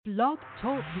Blog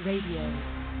Talk Radio.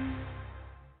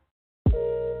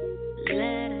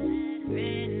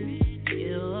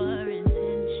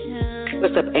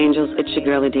 What's up, angels? It's your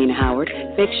girl, Adine Howard.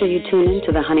 Make sure you tune in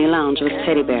to the Honey Lounge with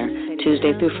Teddy Bear,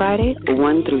 Tuesday through Friday,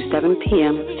 1 through 7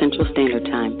 p.m. Central Standard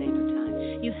Time.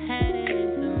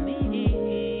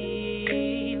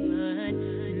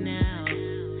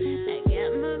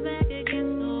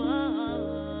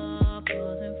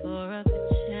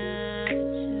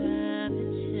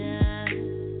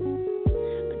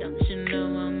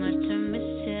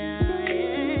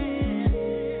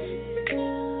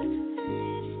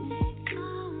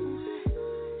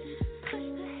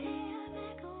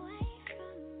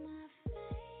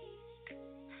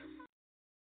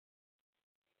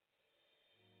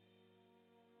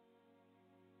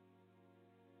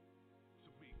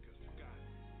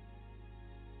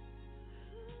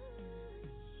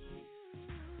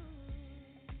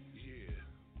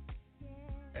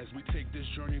 As we take this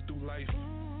journey through life,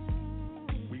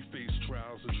 we face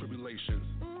trials and tribulations.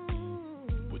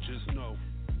 But just know,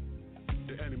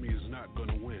 the enemy is not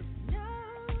gonna win,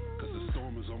 because the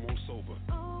storm is almost over.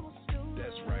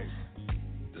 That's right,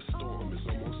 the storm is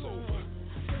almost over.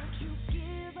 You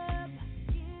give up,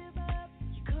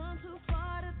 you come too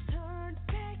far to turn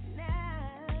back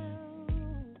now.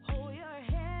 Hold your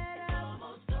head up,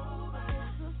 almost over.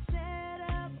 So set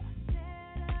up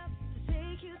to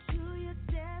take you to your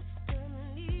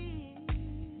destiny.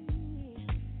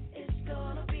 It's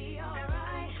gonna be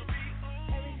alright.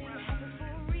 Everything happens for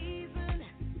a reason.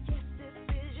 Yes, this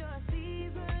is your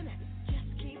season. Just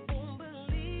keep on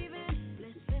believing.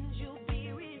 Blessings you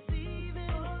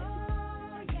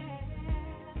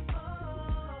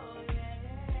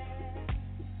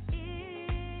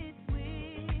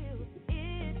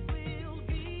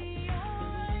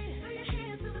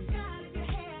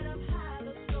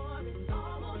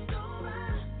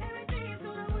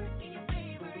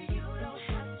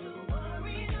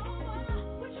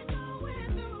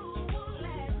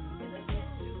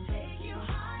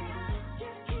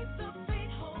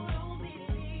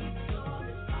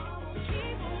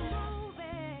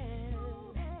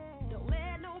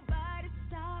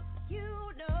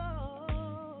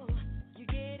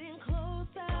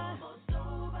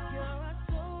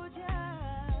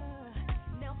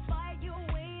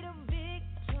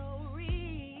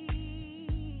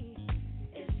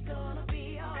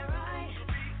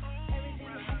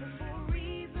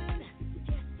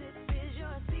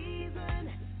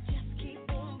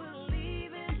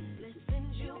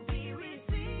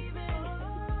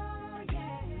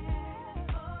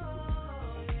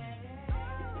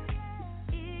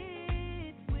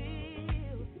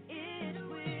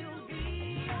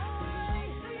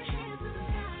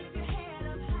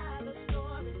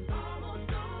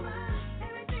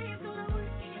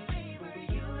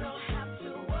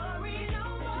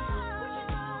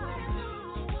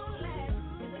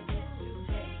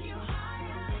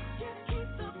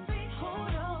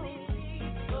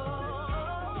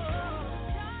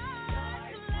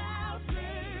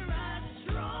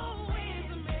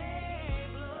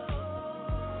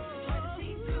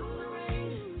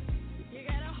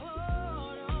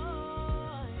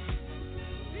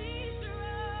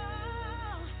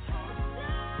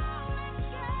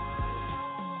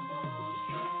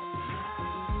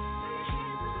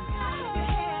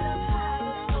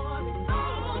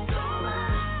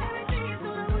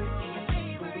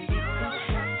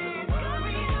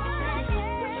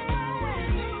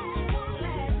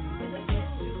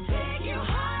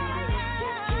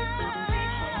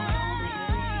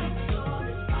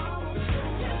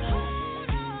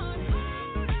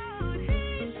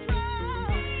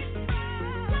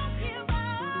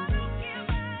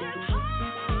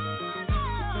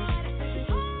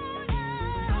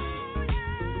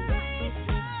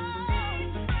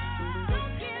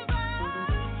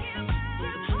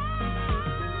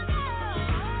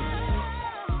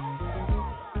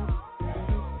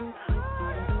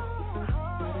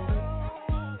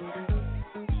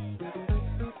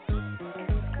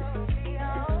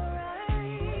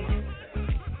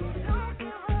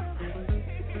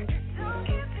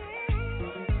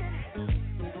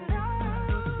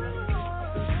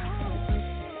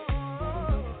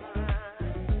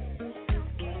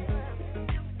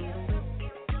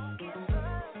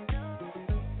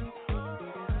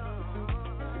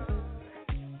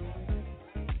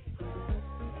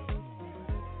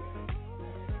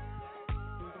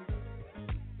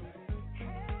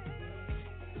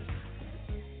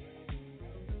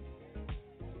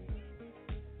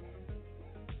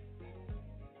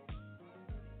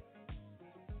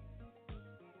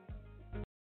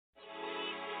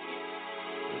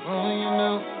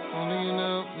Only you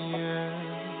know, yeah.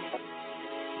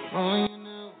 Only you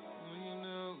know,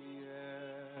 yeah.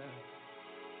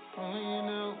 Only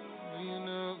you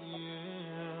know,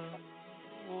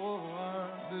 yeah. Oh,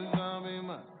 this gonna be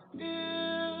my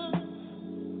yeah.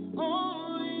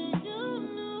 Only you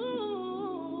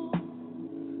knew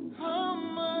how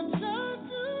much I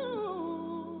do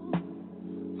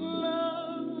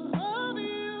love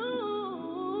you.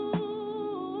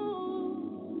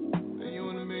 And you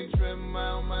wanna make trim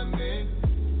out my neck.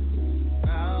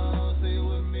 Now say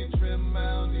with me, trim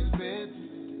out these beds.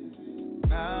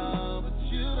 Now, but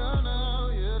you don't know,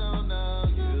 you don't know,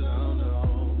 you don't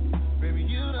know. Baby,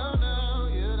 you don't know,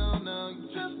 you don't know, you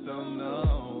just don't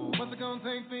know. What's it gonna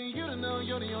take for you to know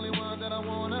you're the only one that I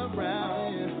want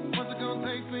around? Yeah. What's it gonna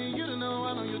take for you to know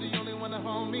I know you're the only one to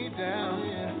hold me down?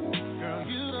 Yeah. Girl,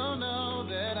 you don't know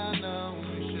that I know.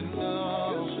 You should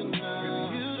know. You should know.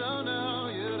 Girl, you don't know.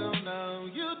 You don't know.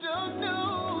 You don't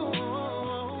know.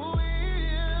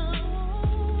 Yeah.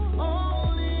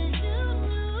 Only you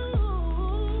knew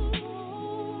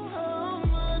how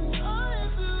much I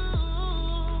do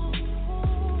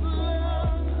love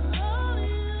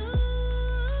you.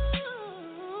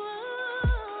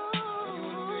 You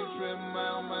wanna be trim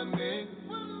out my neck?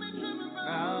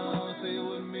 Now say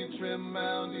with me, trim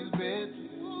out these beds.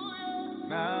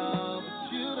 Now,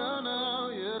 but you don't know,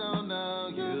 you don't know,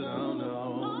 you don't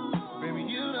know. Baby,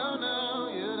 you don't know,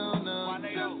 you don't know, you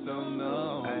just don't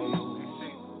know.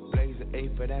 Hey, blaze an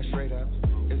 8 for that straight up.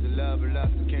 It's the love of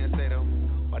lust, I can't say though.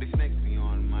 Why these snakes be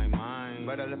on my mind?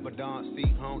 But I left my dawn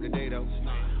seat home today though.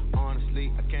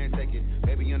 Honestly, I can't take it.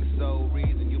 Baby, you're the sole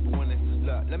reason you been winning.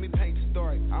 Look, let me paint the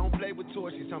story. I don't play with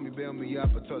toys. She told me build me up.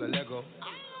 I told her let go.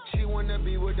 She wanna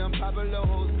be with them popular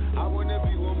hoes. I wanna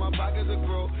be with my pockets that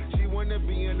grow. She wanna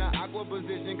be in the awkward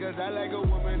position, cause I like a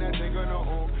woman that think on her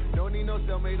own. Don't need no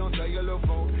cellmate on cellular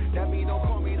phone. That mean don't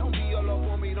call me, don't be all up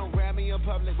on me. Don't grab me in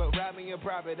public, but grab me in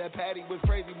private. That Patty was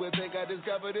crazy with think I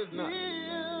discovered this nut.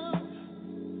 Yeah,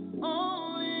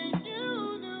 only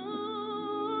you knew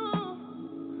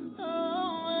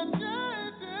how much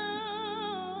I do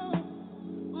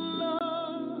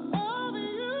love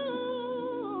you.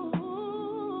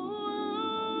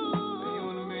 And you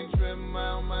wanna make trim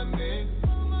out my neck.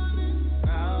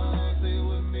 Now say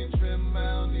with me, trim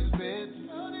out these beds.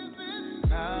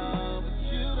 Now, but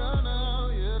you don't know,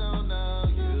 you don't know,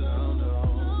 you don't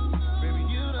know. Baby,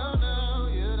 you don't know,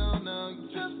 you don't know, you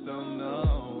just don't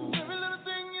know. Every little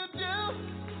thing you do,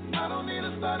 I don't need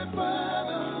a starting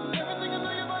fire. Everything I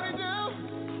know your body do,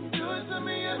 do it to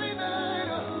me every night.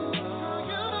 Oh,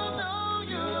 you don't know,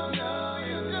 you don't know,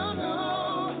 you don't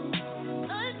know.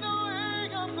 Ain't no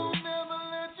way I'm gonna never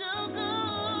let you go.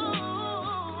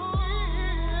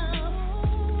 Yeah.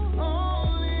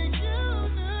 Only you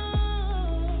knew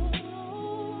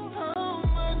how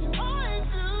much I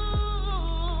do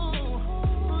love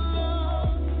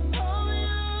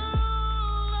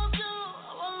you.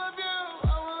 I love you,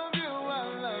 I love you, I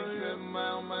love you. Trim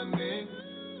out my neck.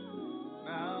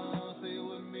 Now say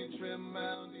with me, trim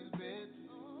out these beds.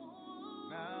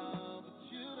 Now, but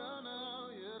you don't know,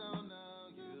 you don't know,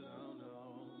 you don't know.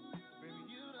 Baby,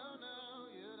 you don't know,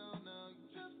 you don't know, you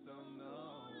just don't know.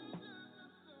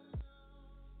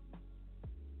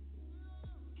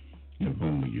 If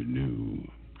only you knew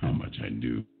how much I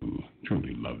do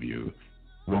truly love you.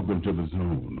 Welcome to the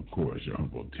zone, of course, your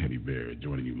Uncle Teddy Bear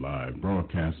joining you live,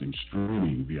 broadcasting,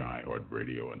 streaming via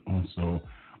iHeartRadio and also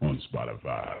on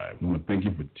Spotify. I want to thank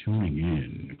you for tuning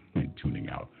in and tuning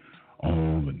out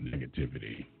all the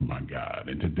negativity, my God.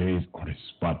 And today's artist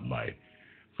spotlight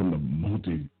from the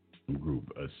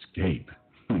multi-group XSCAPE,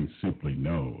 simply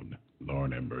known,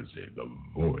 Lord have mercy, the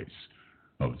voice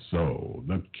of soul,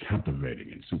 the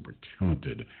captivating and super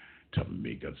talented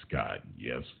TAMIKA SCOTT.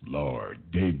 Yes, Lord.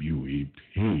 Debut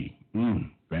EP,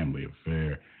 Family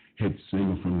Affair, hit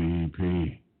single from the EP,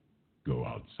 Go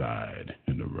Outside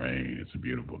in the Rain. It's a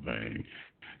beautiful thing.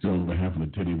 So on behalf of the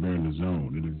Teddy Bear in the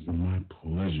Zone, it is my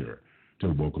pleasure to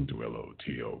welcome to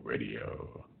LOTL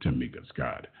Radio, TAMIKA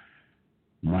SCOTT.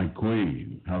 My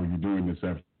queen, how are you doing this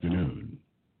afternoon?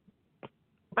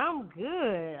 I'm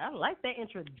good. I like that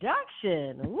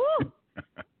introduction. Woo!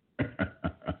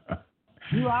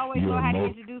 You always know how to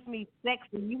introduce me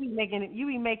sexy. You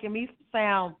be making me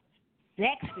sound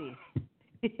sexy.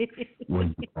 Well,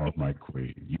 you are my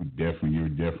queen. You're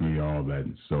definitely all that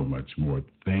and so much more.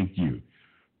 Thank you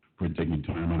for taking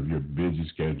time out of your busy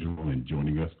schedule and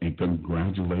joining us. And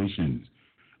congratulations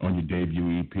on your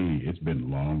debut EP. It's been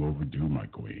long overdue, my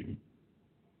queen.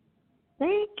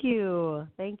 Thank you.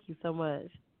 Thank you so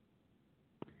much.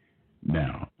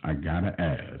 Now, I gotta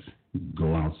ask,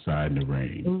 Go Outside in the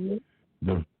Rain. Mm-hmm.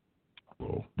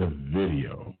 The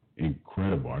video,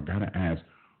 incredible. I got to ask,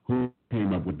 who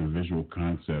came up with the visual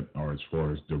concept or as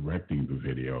far as directing the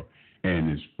video,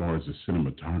 and as far as the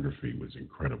cinematography was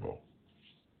incredible?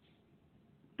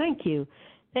 Thank you.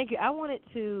 Thank you. I wanted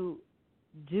to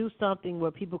do something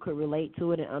where people could relate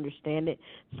to it and understand it.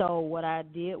 So what I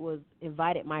did was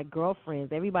invited my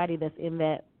girlfriends, everybody that's in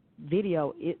that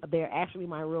video, they're actually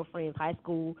my real friends, high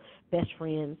school best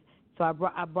friends. So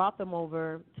I brought them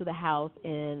over to the house,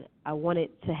 and I wanted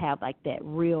to have like that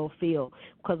real feel,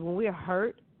 because when we're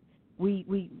hurt,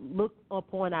 we look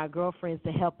upon our girlfriends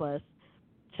to help us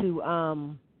to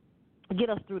get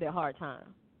us through that hard time.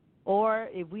 Or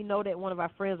if we know that one of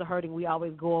our friends are hurting, we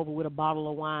always go over with a bottle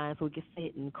of wine so we can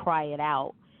sit and cry it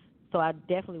out. So I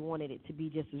definitely wanted it to be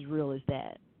just as real as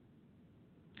that.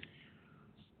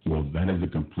 Well, that is a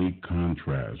complete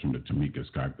contrast from the TAMIKA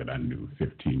Scott that I knew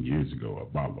 15 years ago. A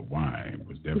bottle of wine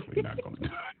was definitely not going to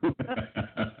do it.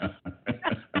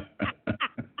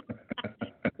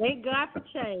 Thank God for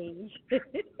change.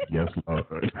 Yes,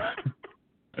 Lord.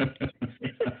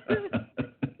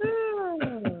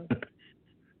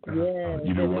 Yeah.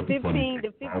 You know what? 15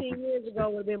 years ago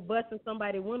would have been busting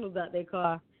somebody's windows out their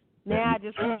car. Now I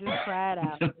just cry it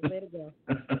out. Let it go.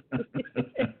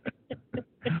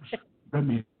 Let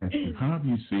me ask you, how have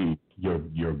you seen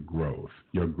your growth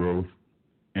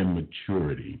and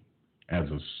maturity as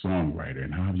a songwriter,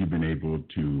 and how have you been able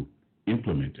to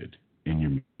implement it in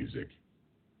your music?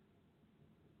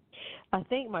 I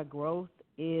think my growth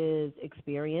is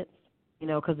experience,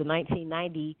 because the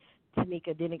 1990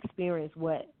 TAMIKA didn't experience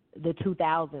what the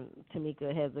 2000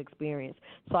 TAMIKA has experienced.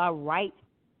 So I write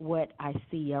what I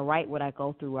see. I write what I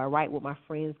go through. I write what my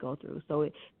friends go through. So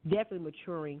it's definitely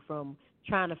maturing from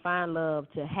trying to find love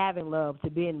to having love to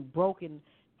being broken,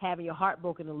 having your heart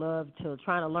broken to love to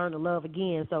trying to learn to love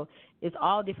again. So it's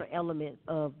all different elements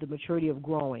of the maturity of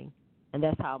growing, and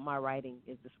that's how my writing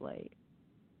is displayed.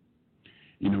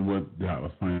 You know what I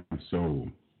find so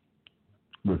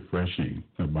refreshing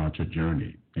about your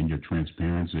journey and your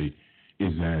transparency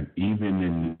is that even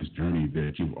in this journey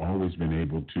that you've always been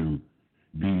able to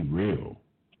be real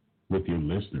with your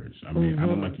listeners. I mean, I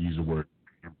don't like to use the word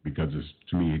because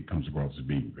to me it comes across as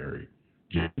being very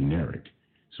generic.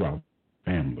 So our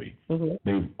family,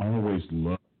 they've always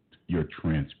loved your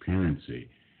transparency,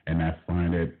 and I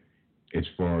find it as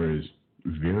far as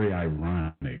very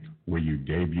ironic where your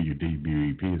debut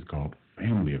EP is called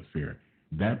Family Affair.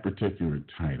 That particular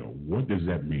title, what does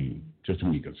that mean to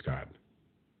TAMIKA Scott?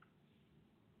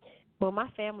 Well, my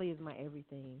family is my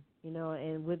everything,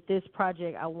 and with this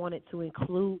project, I wanted to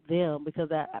include them because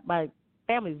my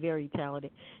family is very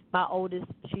talented. My oldest,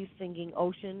 she's singing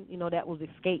Ocean, that was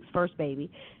XSCAPE's first baby.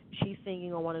 She's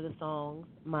singing on one of the songs.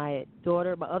 My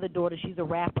other daughter, she's a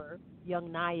rapper,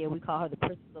 young Naya, we call her the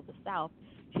Princess of the South.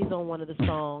 She's on one of the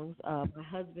songs. My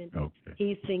husband,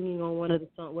 he's singing on one of the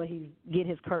songs. Well, he's getting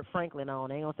his Kurt Franklin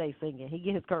on. I ain't going to say singing. He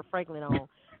get his Kurt Franklin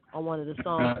on one of the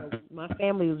songs. So my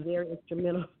family was very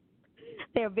instrumental.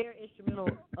 They're very instrumental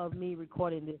of me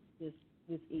recording this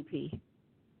EP.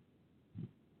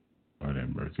 Lord have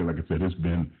mercy. Like I said, it's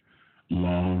been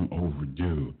long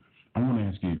overdue. I want to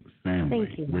ask you, family,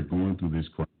 Thank you. We're going through this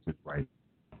crisis right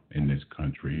in this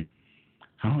country.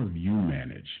 How have you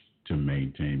managed to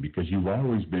maintain? Because you've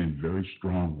always been very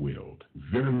strong-willed,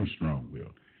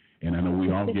 and I know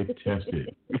we all get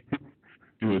tested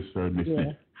to a certain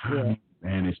extent. How have you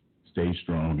managed to stay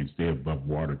strong and stay above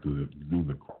water through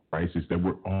the crisis that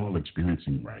we're all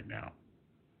experiencing right now?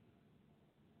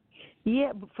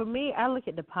 Yeah, but for me, I look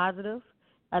at the positive,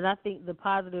 and I think the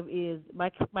positive is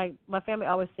my family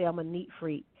always say I'm a neat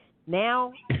freak.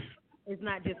 Now, it's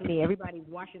not just me. Everybody's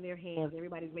washing their hands.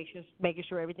 Everybody's making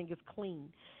sure everything is clean.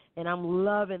 And I'm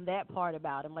loving that part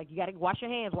about it. I'm like, you got to wash your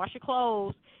hands, wash your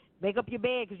clothes, make up your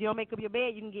bed, because you don't make up your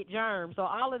bed, you can get germs. So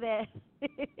all of that,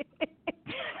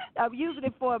 I'm using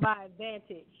it for my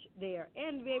advantage there.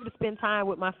 And to be able to spend time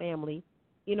with my family,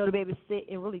 to be able to sit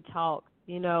and really talk,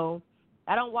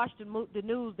 I don't watch the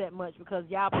news that much because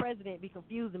y'all president be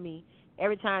confusing me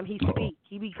every time he speaks.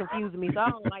 He be confusing me, so I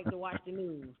don't like to watch the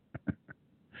news.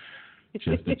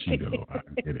 Just a Cheeto.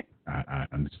 I get it. I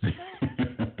understand.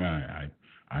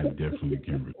 I definitely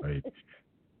can relate.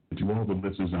 To all the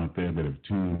listeners out there that have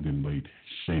tuned in late,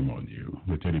 shame on you.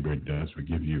 The Teddy Bear does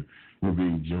forgive you. We're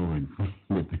being joined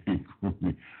with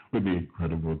the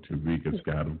incredible TAMIKA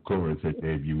Scott, of course, her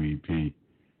debut EP,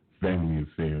 Family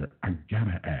Affair. I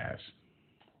gotta ask,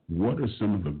 what are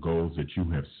some of the goals that you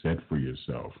have set for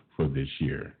yourself for this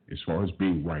year, as far as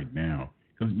being right now?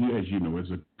 Because, as you know,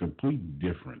 it's a complete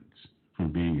difference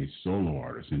from being a solo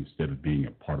artist instead of being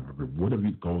a part of a group. What are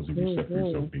the goals that you set for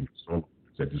yourself being a solo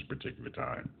artist at this particular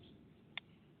time?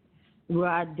 Well,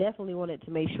 I definitely wanted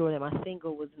to make sure that my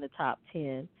single was in the top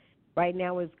 10. Right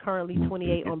now, it's currently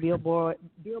 28 on Billboard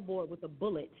with a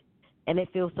bullet, and it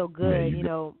feels so good,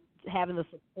 having the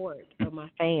support of my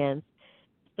fans.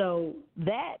 So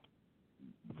that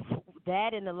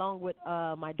and along with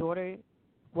my daughter,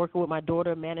 working with my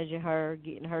daughter, managing her,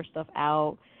 getting her stuff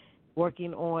out,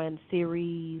 working on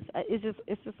series,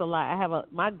 it's just a lot.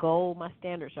 My my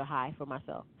standards are high for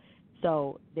myself.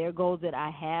 So there are goals that I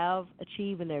have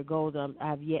achieved and there are goals that I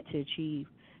have yet to achieve,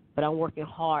 but I'm working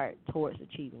hard towards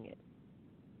achieving it.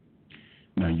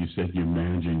 Now, you said you're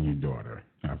managing your daughter.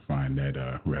 I find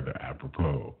that rather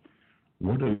apropos.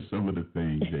 What are some of the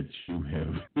things that you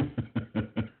have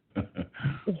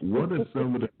What are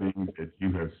some of the things that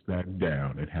you have sat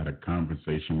down and had a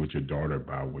conversation with your daughter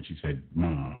about what she said,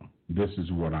 Mom, this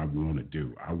is what I want to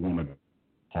do. I want to be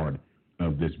part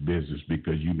of this business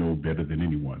because you know better than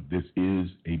anyone. This is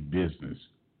a business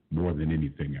more than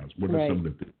anything else. What are some of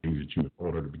the things that you have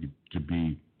ordered to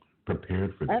be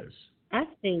prepared for this? I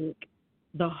think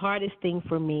the hardest thing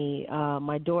for me,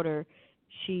 my daughter,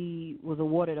 she was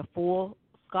awarded a full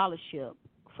scholarship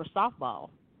for softball.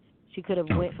 She could have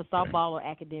went for softball or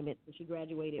academics, but she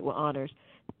graduated with honors.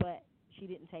 But she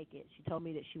didn't take it. She told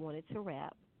me that she wanted to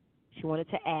rap, she wanted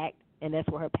to act, and that's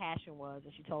where her passion was.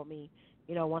 And she told me,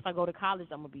 once I go to college,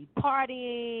 I'm going to be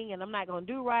partying, and I'm not going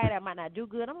to do right. I might not do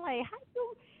good. I'm like,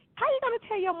 how you going to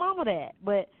tell your mama that?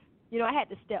 But, I had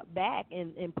to step back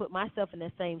and put myself in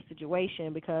that same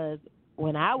situation because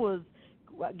when I was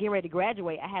getting ready to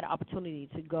graduate, I had an opportunity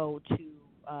to go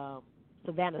to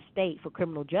Savannah State for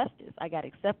criminal justice. I got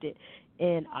accepted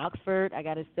in Oxford. I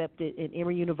got accepted in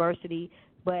Emory University,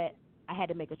 but I had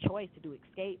to make a choice to do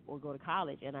XSCAPE or go to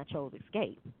college, and I chose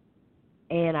XSCAPE.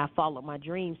 And I followed my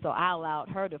dream, so I allowed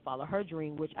her to follow her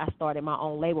dream, which I started my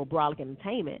own label, Brolic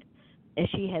Entertainment. And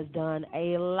she has done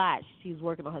a lot. She's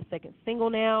working on her second single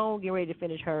now, getting ready to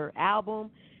finish her album.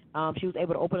 She was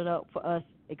able to open it up for us,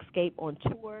 XSCAPE, on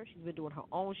tour. She's been doing her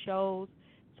own shows.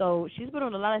 So she's been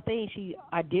on a lot of things. She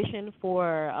auditioned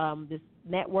for this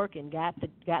network and got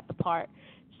the part.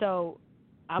 So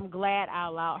I'm glad I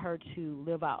allowed her to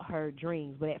live out her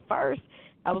dreams. But at first,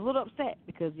 I was a little upset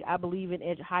because I believe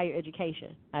in higher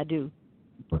education. I do.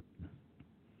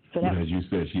 So that as you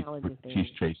said,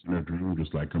 she's chasing her dream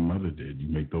just like her mother did. You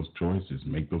make those choices,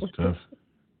 make those tough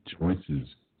choices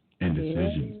and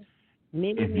decisions.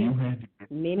 Me. I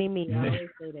always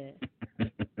say that.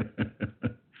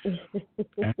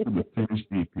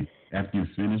 After you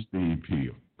finish the EP,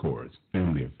 of course,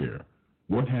 Family Affair,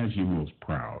 what has you most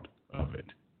proud of it?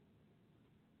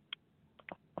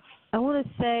 I want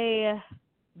to say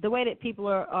the way that people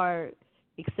are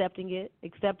accepting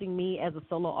me as a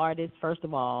solo artist, first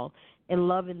of all, and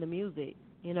loving the music.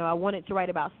 I wanted to write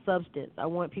about substance. I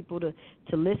want people to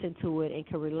listen to it and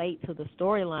can relate to the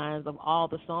storylines of all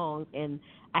the songs, and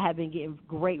I have been getting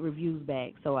great reviews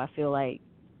back, so I feel like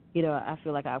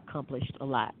I've accomplished a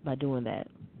lot by doing that.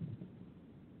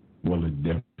 Well, it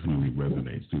definitely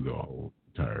resonates through the whole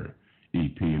entire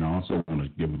EP, and I also want to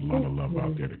give a lot of love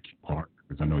out there to Q Parker,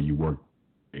 because I know you worked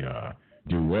a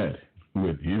duet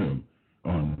with him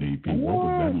on the EP. What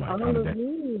was that like? How did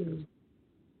that?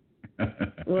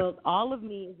 Well, All of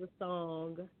Me is a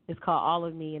song. It's called All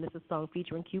of Me, and it's a song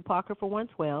featuring Q Parker for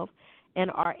 112,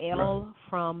 and RL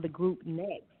from the group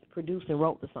Next produced and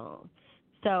wrote the song.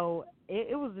 So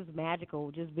it was just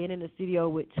magical, just being in the studio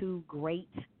with two great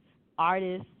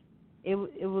artists. It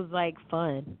was like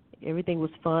fun. Everything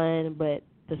was fun, but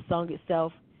the song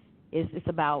itself it's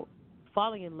about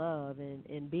falling in love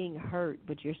and being hurt,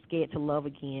 but you're scared to love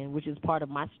again, which is part of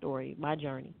my story, my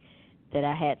journey that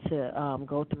I had to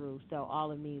go through. So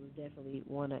All of Me was definitely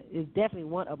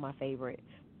one of my favorite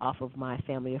off of my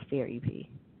Family Affair EP.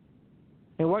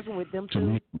 And working with them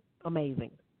too,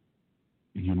 amazing.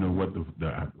 You know what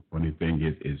the funny thing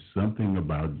is something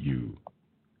about you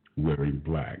wearing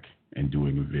black and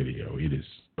doing a video. It is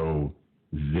so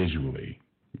visually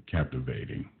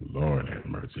captivating. Lord have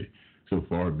mercy. So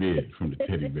far be it from the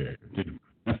teddy bear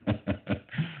to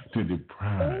the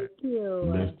pride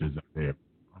listeners out there.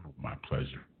 Oh, my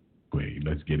pleasure, Queen.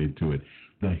 Let's get into it.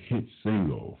 The hit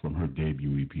single from her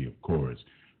debut EP, of course,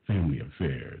 Family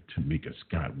Affair, TAMIKA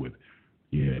Scott with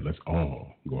Let's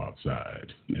All Go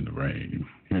Outside in the Rain,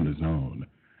 here in the zone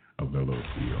of LOTL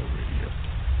Radio.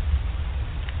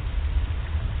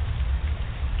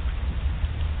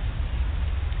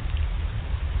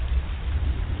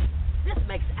 This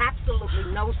makes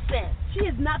absolutely no sense. She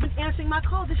has not been answering my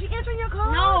calls. Is she answering your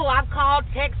calls? No, I've called,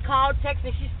 text,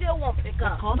 and she still won't pick up.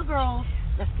 Let's call the girls.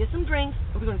 Let's get some drinks,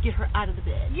 and we're going to get her out of the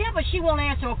bed. Yeah, but she won't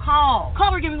answer a call.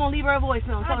 Call her again. We're going to leave her a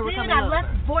voicemail and tell her we're coming over. I've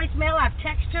left voicemail. I've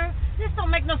texted her. This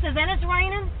houses and it's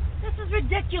raining? This is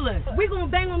ridiculous. We're going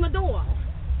to bang on the door.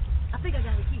 I think I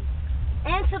got a key.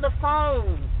 Answer the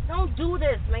phone. Don't do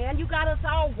this, man. You got us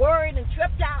all worried and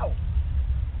tripped out.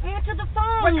 Answer the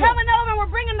phone. We're coming over and we're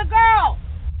bringing the girl.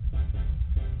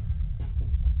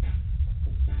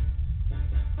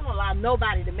 Don't allow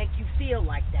nobody to make you feel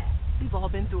like that. We've all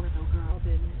been through it, though, girl,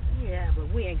 didn't we? Yeah,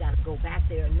 but we ain't got to go back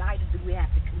there, and neither do we have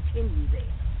to continue there.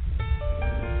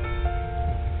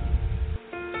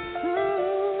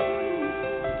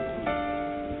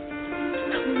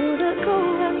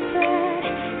 Go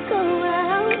outside, go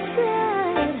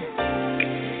outside.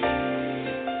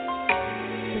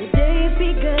 The day's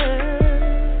begun,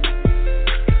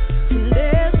 and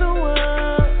there's no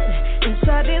one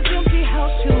inside this empty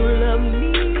house to love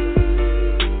me.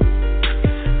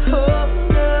 Oh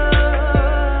no,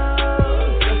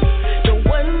 no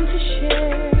one to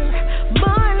share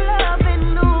my love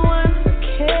and no one to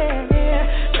care,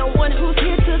 no one who's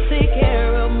here to take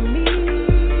care of me.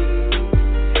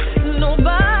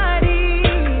 Nobody.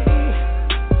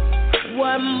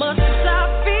 Why must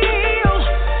I feel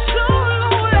so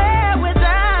lonely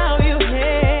without you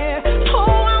here?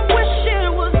 Oh, I wish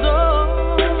it was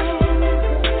only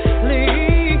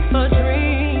a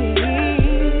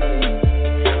dream.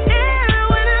 And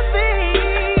when I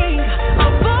think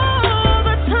of all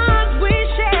the times we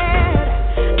shared,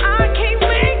 I can't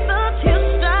make the tears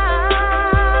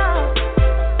stop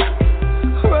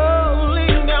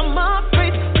rolling down my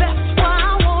face. That's why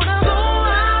I wanna go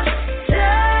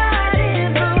outside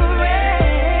in the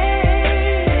rain,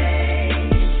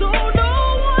 so no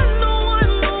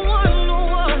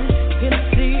one can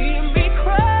see me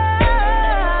cry.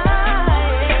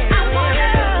 I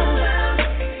wanna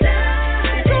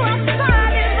go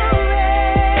outside in the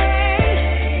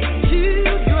rain to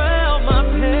drown my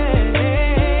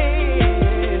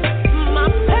pain, my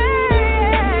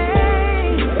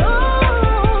pain.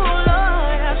 Oh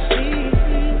Lord, I see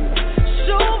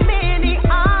so many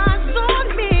eyes on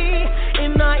me,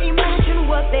 and I imagine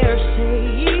what they're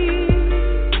saying.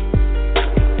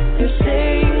 They're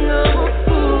saying I'm a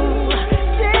fool.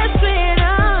 They're saying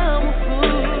I'm a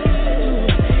fool.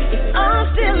 If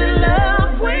I'm still in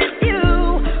love with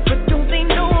you, but don't they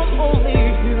know I'm only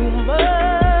human?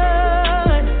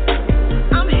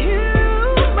 I'm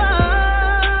human.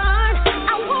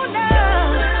 I wanna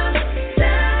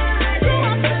go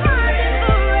outside in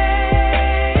the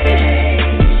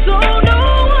rain, so no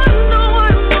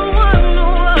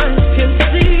one can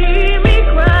see me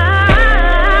cry.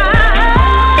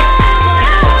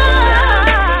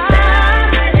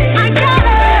 I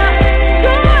gotta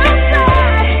go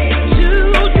outside to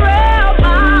drown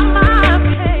my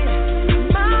pain,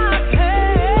 my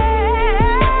pain.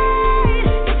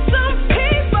 Some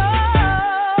people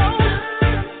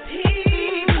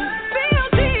feel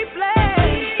deeply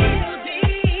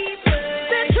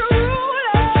that true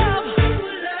love,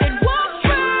 it won't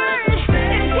fade,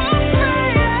 it won't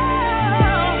fade.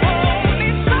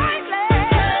 Only slightly,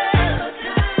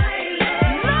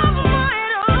 love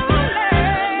might only,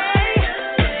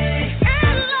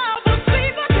 and love will see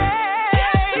the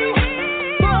day.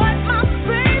 But my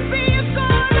baby is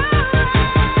gonna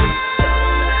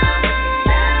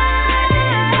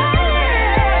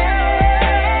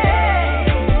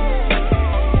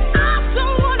I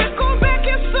don't wanna go back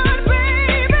inside,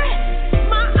 baby.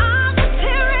 My eyes are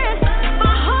tearing,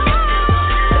 my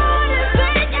heart is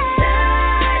aching.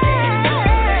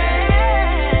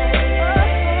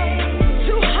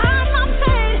 To hide my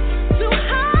pain, to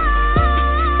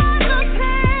hide the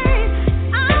pain,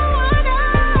 I wanna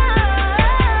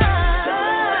go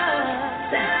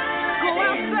outside in the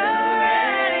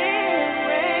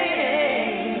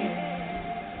rain.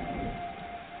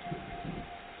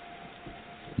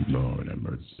 Lord have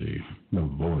mercy. The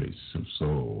voice of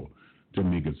soul.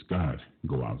 TAMIKA SCOTT,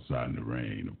 Go Outside in the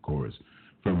Rain, of course,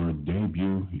 from her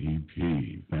debut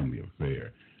EP, Family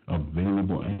Affair.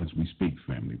 Available as we speak,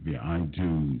 family, via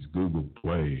iTunes, Google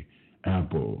Play,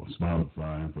 Apple,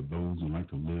 Spotify. And for those who like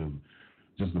to live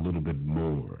just a little bit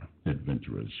more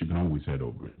adventurous, you can always head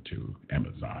over to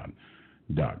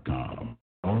Amazon.com.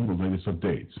 All the latest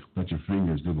updates. Let your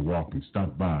fingers do the walking.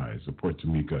 Stop by. Support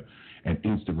TAMIKA at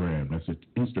Instagram. That's at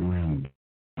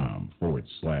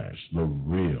Instagram.com/The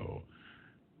Real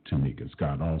TAMIKA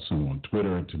SCOTT. Also on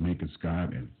Twitter at TAMIKA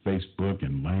SCOTT and Facebook.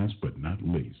 And last but not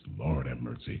least, Lord have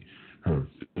mercy, her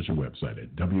official website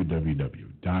at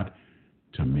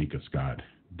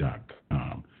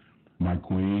www.tamikascott.com. My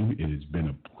queen, it has been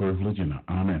a privilege and an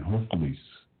honor, and hopefully,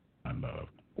 I love,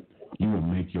 you will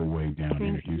make your way down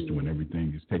here to Houston when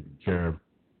everything is taken care of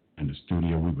in the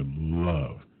studio. We would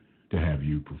love to have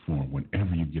you perform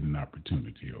whenever you get an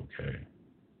opportunity, okay?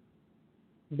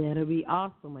 That'll be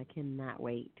awesome. I cannot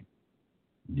wait.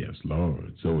 Yes,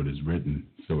 Lord. So it is written,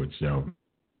 so it shall be.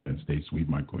 And stay sweet,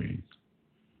 my queen.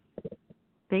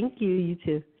 Thank you. You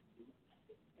too.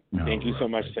 Thank you so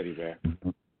much, Teddy Bear.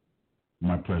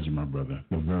 My pleasure, my brother.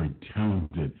 The very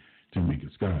talented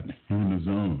TAMIKA Scott on his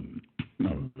own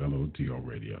of LOTL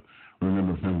Radio.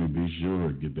 Remember, family, be sure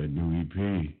to get that new EP,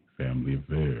 Family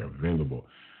Affair, available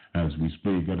as we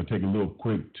speak. Got to take a little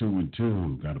quick 2 and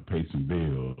 2. Got to pay some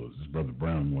bills. As Brother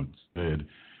Brown once said,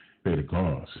 pay the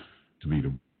cost to be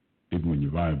the even when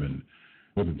you're vibing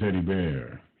with a teddy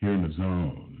bear here in the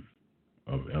zone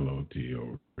of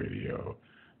LOTL Radio.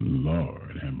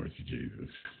 Lord have mercy, Jesus.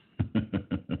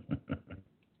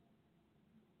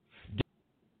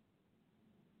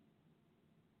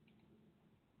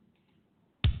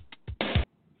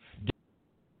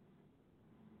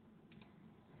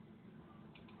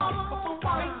 I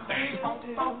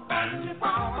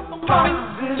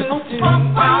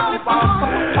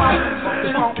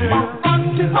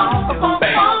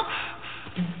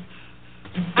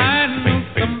know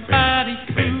somebody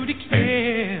who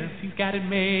cares. He's got it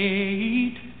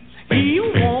made. He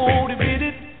won't admit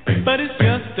it, but it's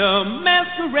just a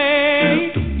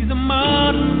masquerade. He's a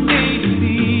modern day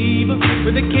deceiver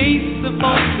with a case of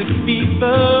false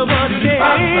fever. But it's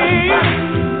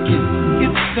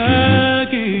the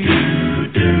game.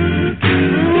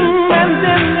 And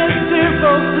then there's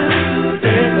cirrhosis.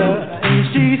 Ain't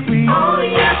she sweet? Oh,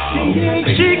 yes, she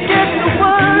is. She gets the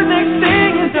word next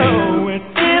thing you know. It's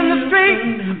in the street.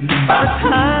 By the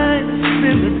time it's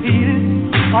been repeated,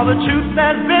 all the truth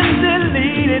has been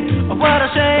deleted. Oh, what a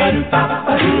shame.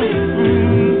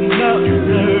 Love is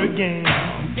her game.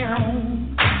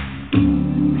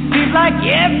 Seems like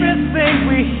everything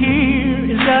we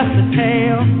hear is just a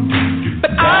tale.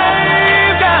 But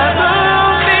I've got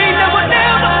something that will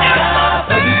never, ever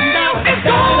fail. It's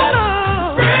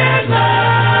gonna spread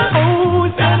love. Oh,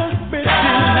 it's gonna spread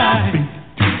tonight.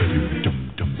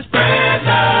 Spread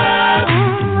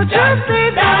love. Just see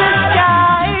the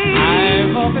sky.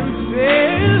 I've often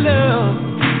said love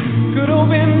could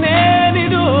open any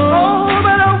door. Oh,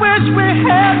 but I wish we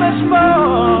had much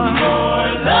more. More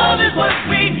love is what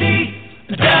we need.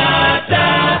 Da,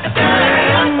 da, da.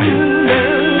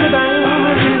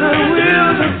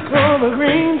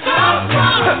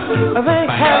 They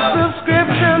have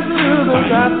subscriptions to the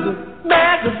gossip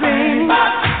magazine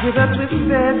with a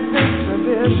twisted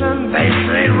exhibition. They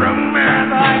say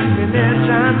rumors like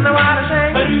religion. No, what a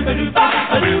shame.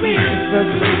 It's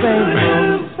just the same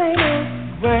old.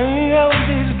 Well,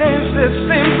 these days it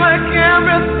seems like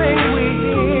everything we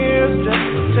hear is just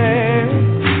a tale.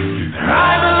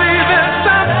 I believe in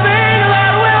something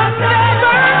that will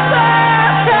never fail.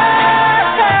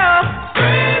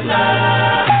 Spread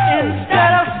love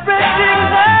instead of spreading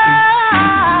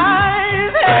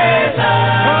lies. Spread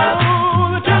love.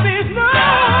 Oh, the truth is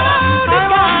known. I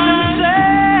want to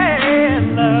say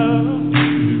love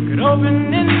could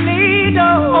open any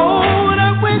door. Oh, and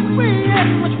I wish we had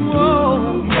much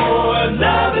more. More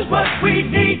love is what we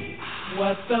need.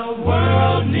 What the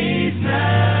world needs now.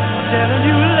 I'm telling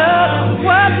you, love is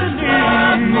what we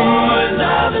need. More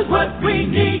love is what we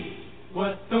need.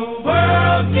 What the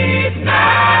world needs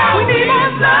now. We need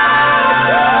more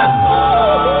love.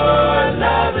 More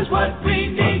love is what we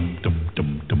need.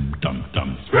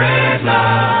 Spread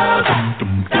love.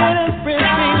 Instead of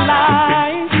spreading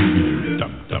lies.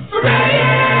 Spread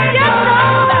it. You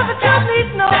know that the truth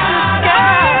needs no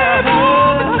disguise.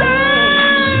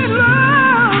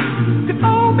 Love could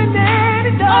open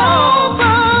any door,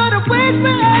 but I wish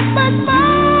we had much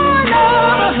more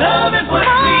love. Love is what we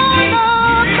need.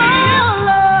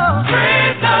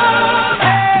 Spread love.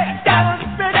 Hey, gotta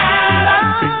spread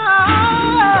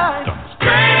love.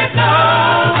 Spread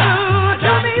love.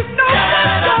 There needs no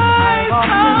disguise.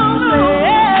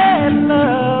 Spread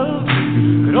love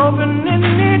could open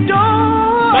any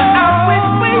door, but I wish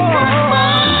we had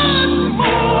much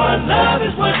more. Love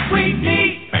is what we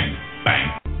need. Bang, bang.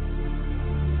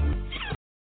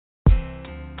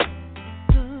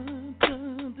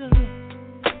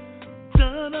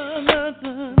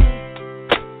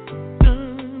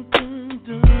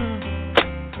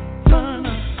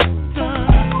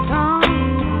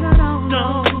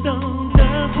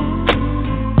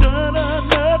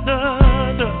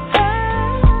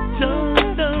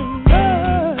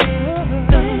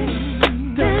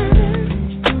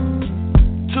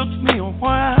 Took me a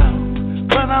while,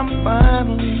 but I'm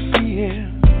finally here.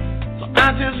 So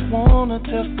I just wanna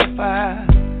testify,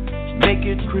 make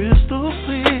it crystal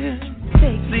clear.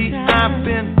 See, I've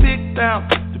been picked out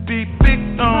to be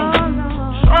picked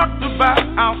on, talked about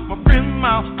out my friend's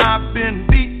mouth. I've been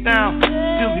beat down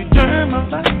till he turned my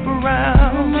life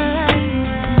around.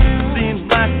 Seems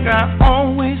like I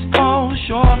always fall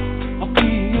short of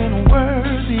being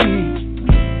worthy.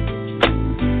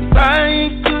 I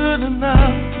ain't good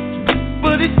enough,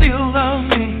 but he still loves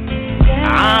me.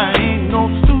 I ain't no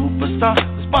superstar,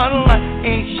 the spotlight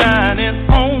ain't shining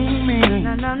on me.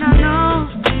 No.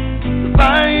 'Cause I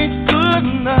ain't good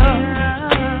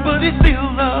enough, but he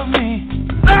still loves me.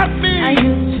 Love me. I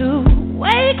used to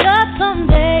wake up some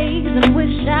days and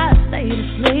wish I stayed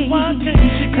asleep.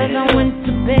 'Cause I went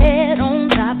to bed on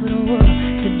top of the world.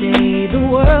 Today the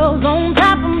world's on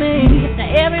top of me. Now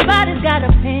everybody's got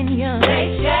opinions.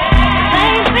 They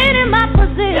ain't fit in my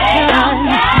position.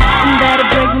 That'll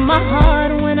break my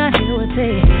heart when I hear what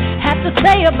they have to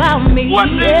say about me. What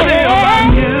they say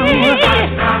about you.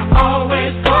 I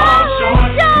always fall short of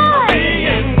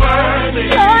being worthy.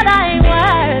 Lord, I ain't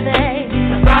worthy.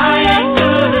 'Cause I ain't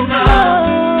good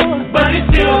enough, but he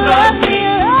still loves me.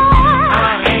 I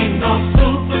ain't no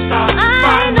superstar,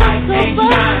 spotlight ain't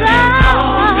shining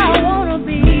on me. I wanna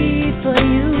be for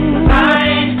you. I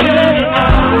ain't good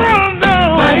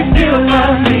enough, but he still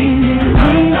loves me.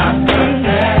 I'm not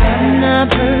perfect. Not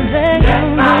perfect.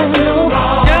 Yes, I do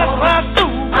wrong. Yes, I do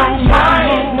wrong. I'm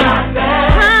trying my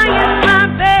best. Trying my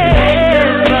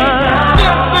best. Yes, I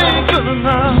ain't good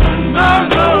enough. No.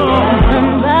 And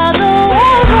by the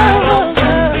way,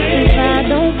 if I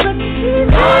don't succeed,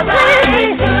 I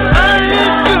ain't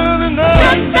good enough.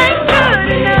 just ain't good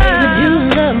enough. Would you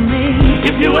love me?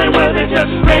 If you ain't worthy,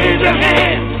 just raise your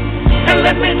hand and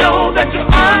let me know that you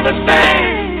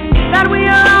understand That we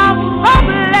are all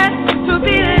hopeless to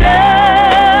be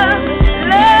loved.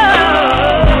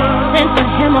 And for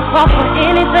him, I fall for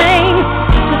anything.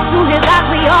 'Cause to his eyes,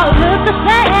 we all look the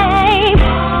same.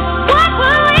 What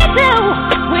will we do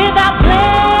without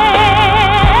plan?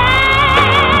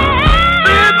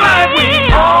 Seems like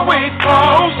we always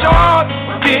fall short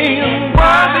of being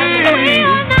worthy. We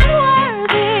are not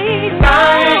worthy.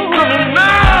 I ain't good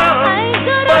enough,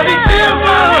 but he still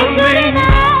loves me.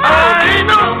 I ain't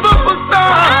no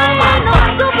superstar,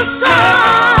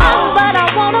 but I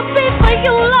wanna be for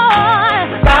you, Lord.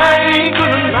 I ain't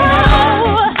good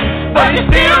enough, but he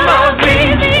still loves me.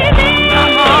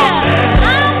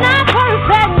 I'm not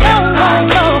perfect, no.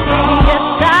 Yes,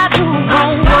 I do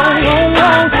wrong. Trying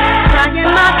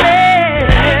my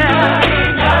best.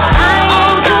 I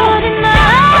ain't good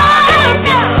enough.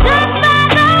 Just by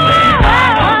the way,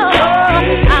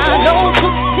 I don't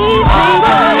succeed. I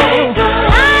ain't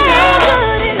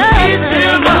good enough.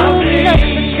 Just a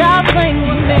job thing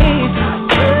with me.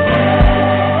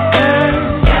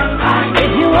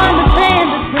 If you understand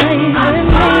the thing with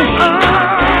me.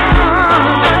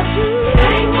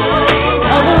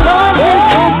 Oh, the Lord is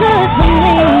so good to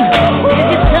me. If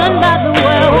it's done by the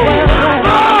world, I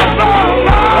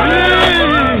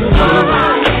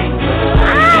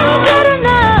ain't good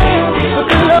enough, but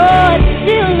the Lord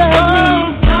still loves me. No.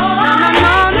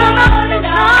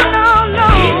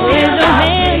 Raise your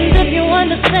hands if you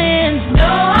understand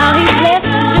how He blessed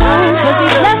you, 'cause He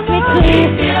blessed me too.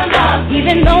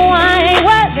 Even though I ain't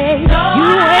worthy, you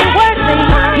ain't worthy.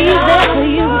 He's there for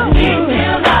you.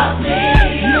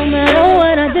 No matter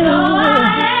what I do, I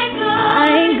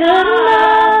ain't good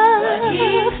enough,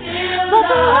 but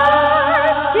the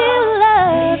Lord still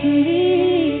loves me.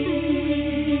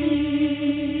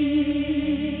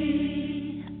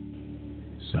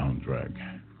 Soundtrack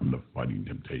from the Fighting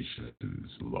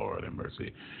Temptations, Lord have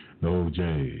mercy. The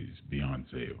OJs,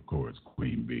 Beyonce, of course,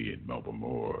 Queen Bee, and Melba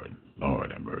Moore,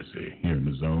 Lord have mercy. Here in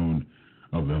the zone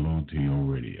of LOTL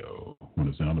Radio. I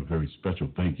want to sound a very special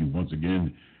thank you once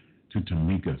again to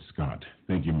TAMIKA SCOTT.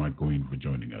 Thank you, my queen, for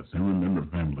joining us. And remember,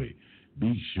 family,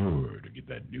 be sure to get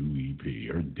that new EP,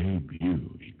 her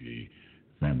debut EP,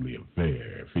 Family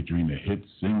Affair, featuring the hit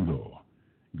single,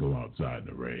 Go Outside in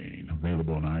the Rain.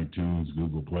 Available on iTunes,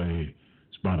 Google Play,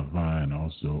 Spotify, and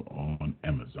also on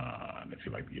Amazon, if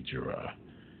you like to get your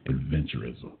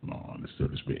adventurism on, so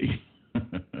to speak.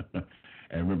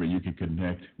 And remember, you can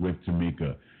connect with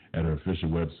Tamika at her official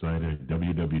website at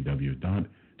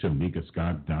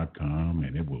www.tamikascott.com,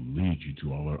 and it will lead you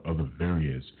to all our other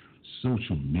various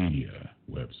social media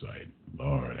websites.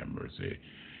 Lord have mercy.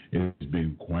 It's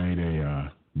been quite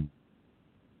a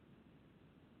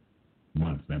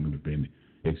month, family. We've been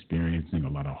experiencing a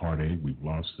lot of heartache. We've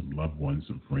lost some loved ones,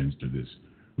 some friends to this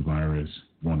virus.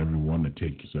 Want everyone to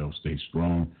take yourself, stay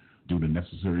strong, do the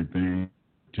necessary thing,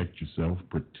 protect yourself,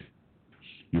 protect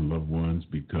your loved ones,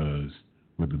 because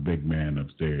with the big man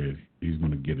upstairs, he's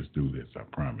going to get us through this, I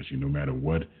promise you. No matter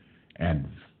what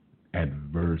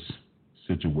adverse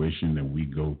situation that we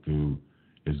go through,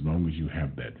 as long as you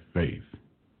have that faith,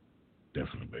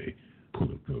 definitely,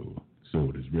 pull it through. So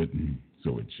it is written,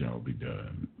 so it shall be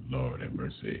done. Lord have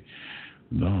mercy.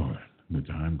 Lord, the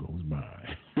time goes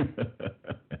by.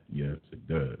 Yes, it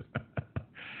does.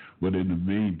 But in the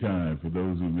meantime, for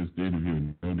those who missed the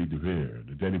interview, no need to fear.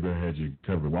 The Teddy Bear has you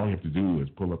covered. All you have to do is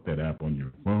pull up that app on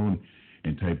your phone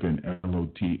and type in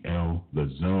LOTL, The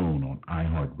Zone, on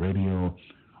iHeartRadio,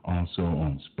 also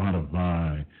on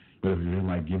Spotify. But if you feel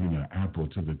like giving an Apple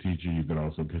to the teacher, you can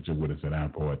also catch up with us at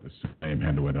Apple at the same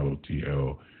handle at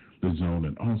LOTL, The Zone,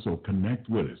 and also connect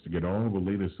with us to get all the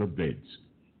latest updates.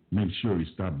 Make sure you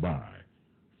stop by.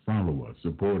 Follow us,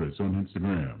 support us on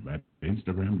Instagram at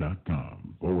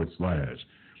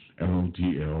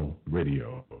Instagram.com/LOTL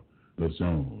Radio, The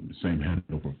Zone. The same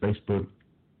handle for Facebook.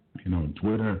 And on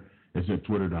Twitter, it's at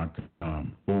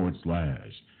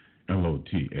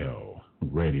Twitter.com/LOTL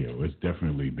Radio. It's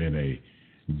definitely been a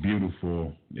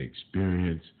beautiful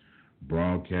experience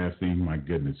broadcasting. My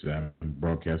goodness, I've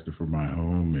broadcasted from my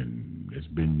home, and it's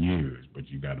been years, but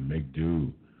you got to make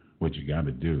do what you got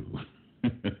to do.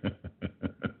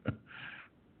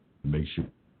 Make sure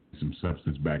some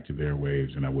substance back to their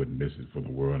waves, and I wouldn't miss it for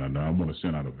the world. I know I want to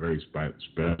send out a very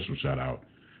special shout out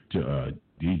to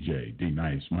DJ D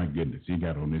Nice. My goodness, he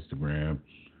got on Instagram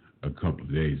a couple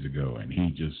of days ago, and he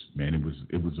just, man, it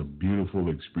was a beautiful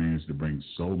experience to bring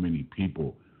so many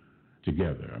people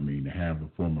together. I mean, to have the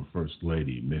former First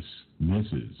Lady,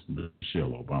 Mrs.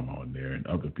 Michelle Obama on there, and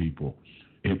other people,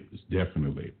 it was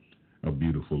definitely a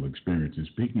beautiful experience. And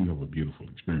speaking of a beautiful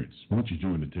experience, why don't you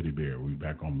join the Teddy Bear? We'll be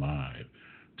back on live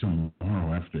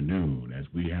tomorrow afternoon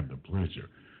as we have the pleasure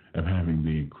of having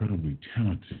the incredibly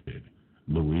talented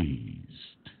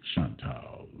Louise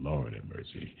Chantal, Lord have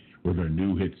mercy, with her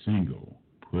new hit single,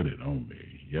 Put It On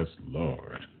Me. Yes,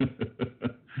 Lord.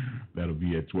 That'll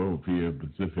be at 12 p.m.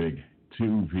 Pacific,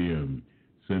 2 p.m.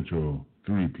 Central,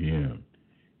 3 p.m.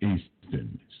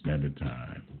 Eastern Standard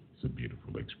Time. It's a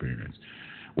beautiful experience.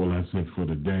 Well, that's it for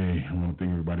today. I want to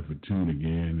thank everybody for tuning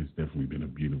in. It's definitely been a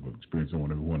beautiful experience. I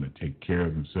want everyone to take care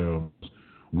of themselves.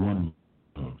 One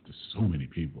love to so many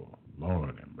people.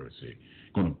 Lord have mercy.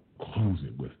 Going to close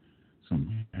it with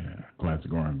some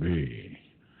classic R&B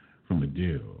from the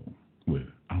deal with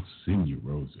I'll Sing You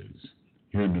Roses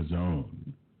here in the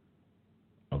zone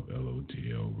of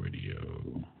LOTL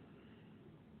Radio.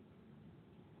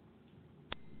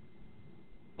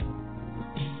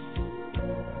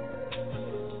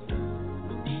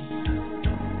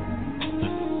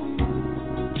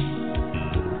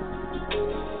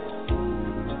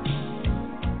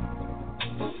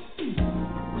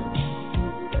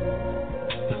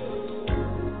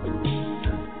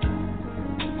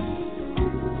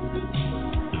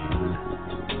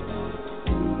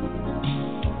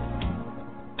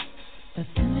 The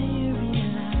sooner you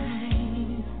realize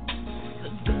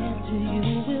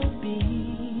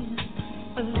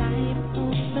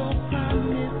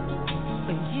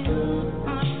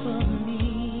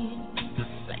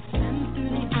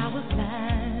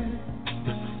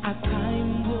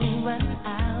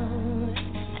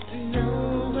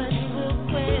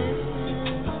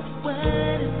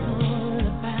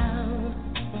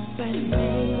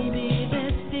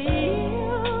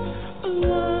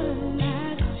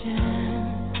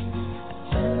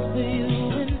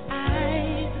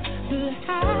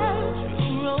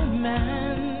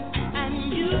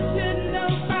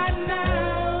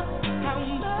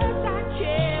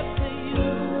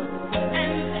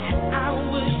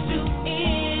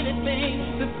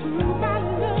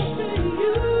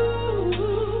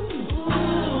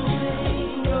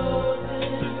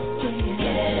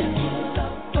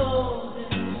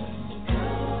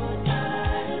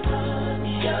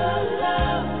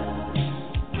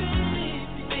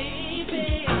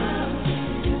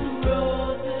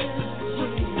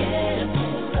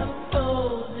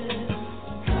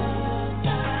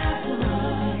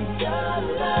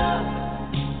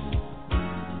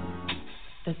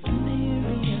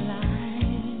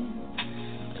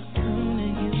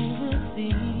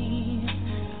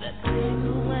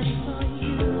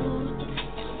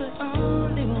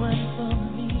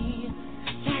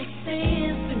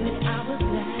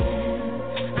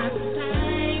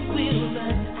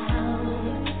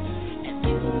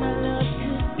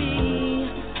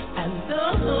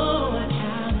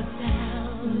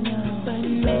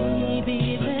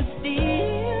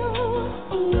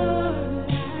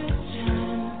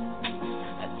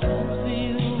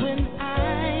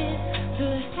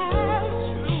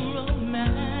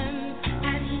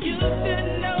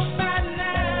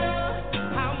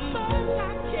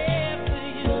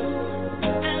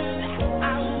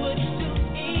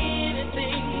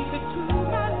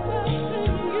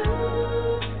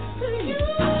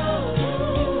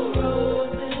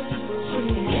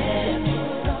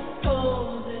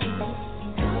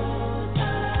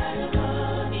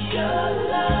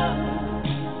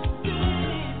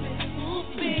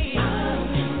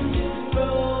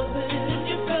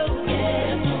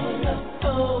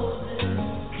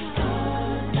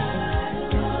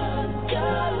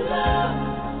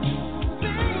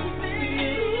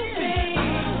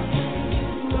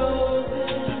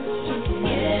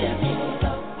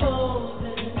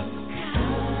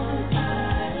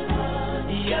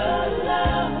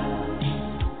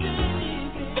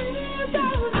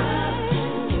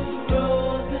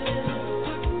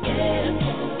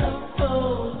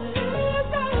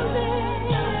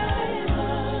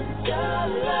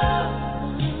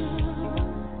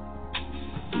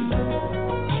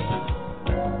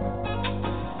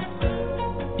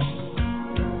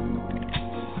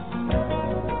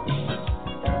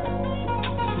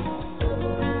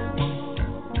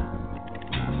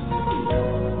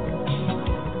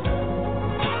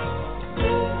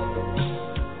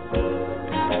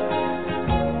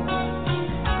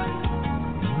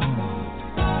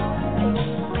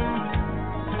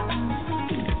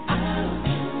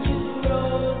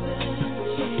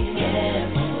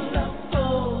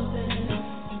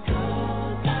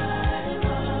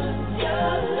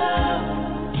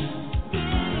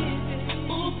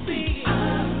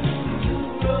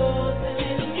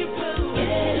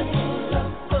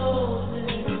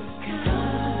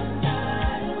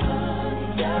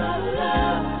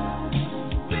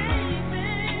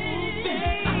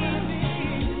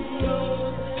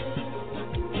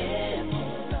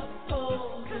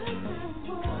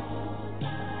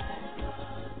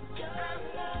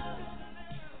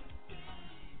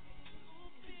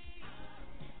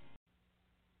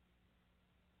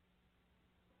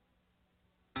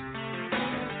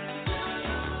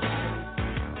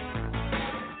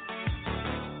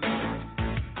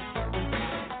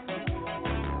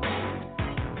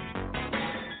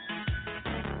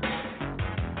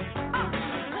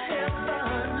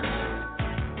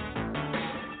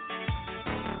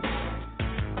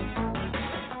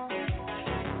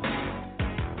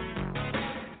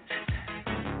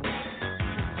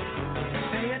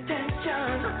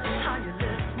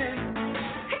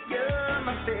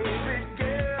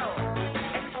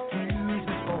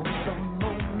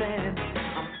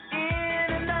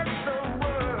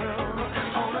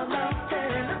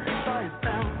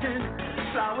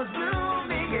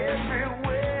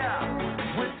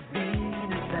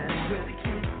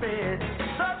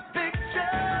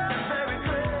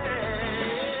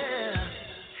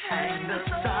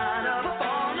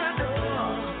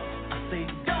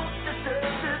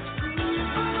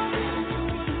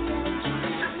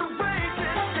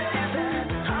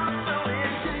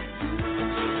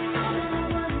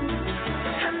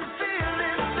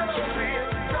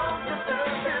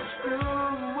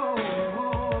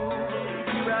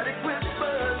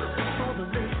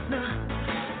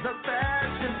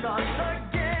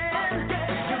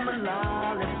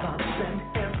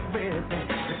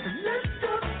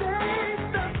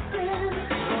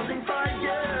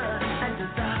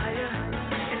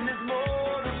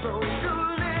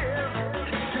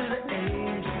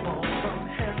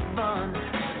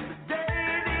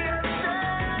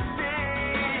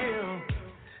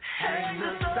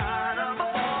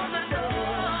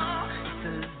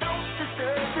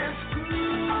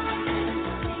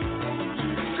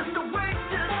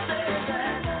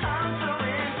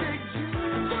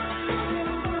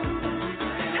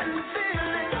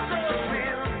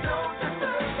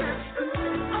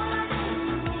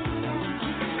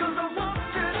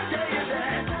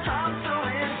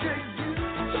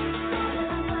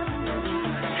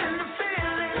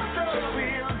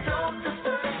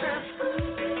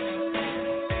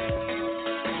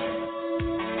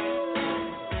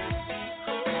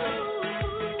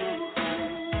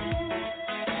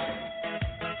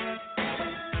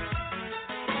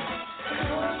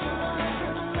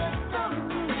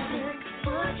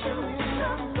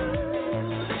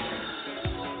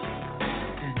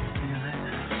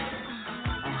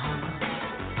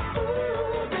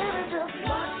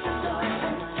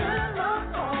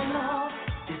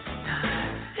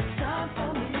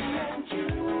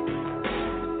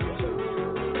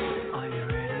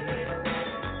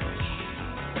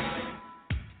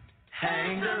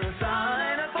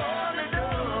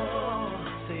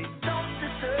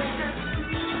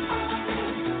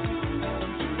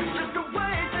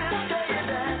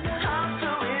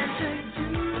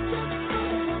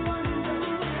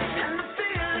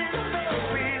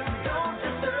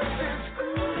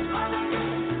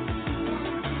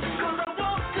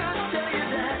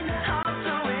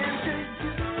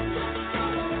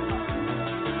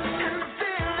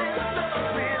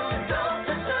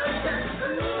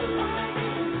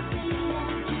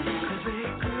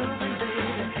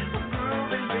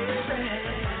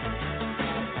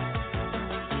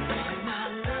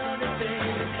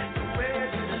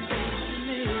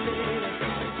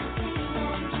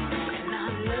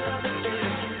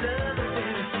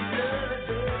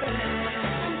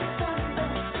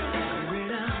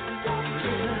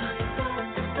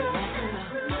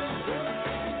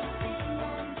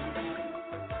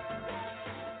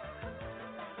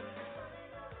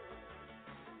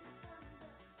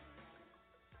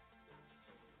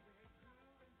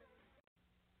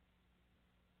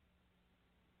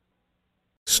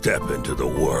Step into the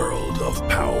world of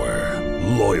power,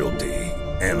 loyalty,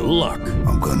 and luck.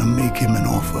 I'm gonna make him an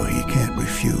offer he can't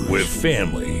refuse. With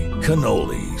family,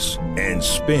 cannolis, and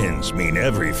spins mean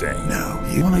everything. Now,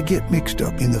 you wanna get mixed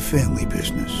up in the family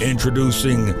business.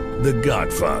 Introducing The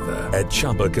Godfather at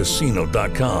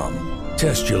ChumbaCasino.com.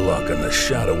 Test your luck in the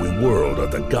shadowy world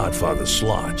of The Godfather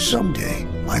slot. Someday,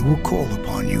 I will call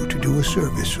upon you to do a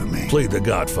service for me. Play The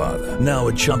Godfather, now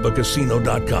at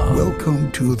ChumbaCasino.com.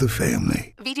 Welcome to the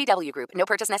family. VGW Group. No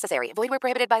purchase necessary. Void where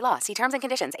prohibited by law. See terms and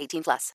conditions. 18+.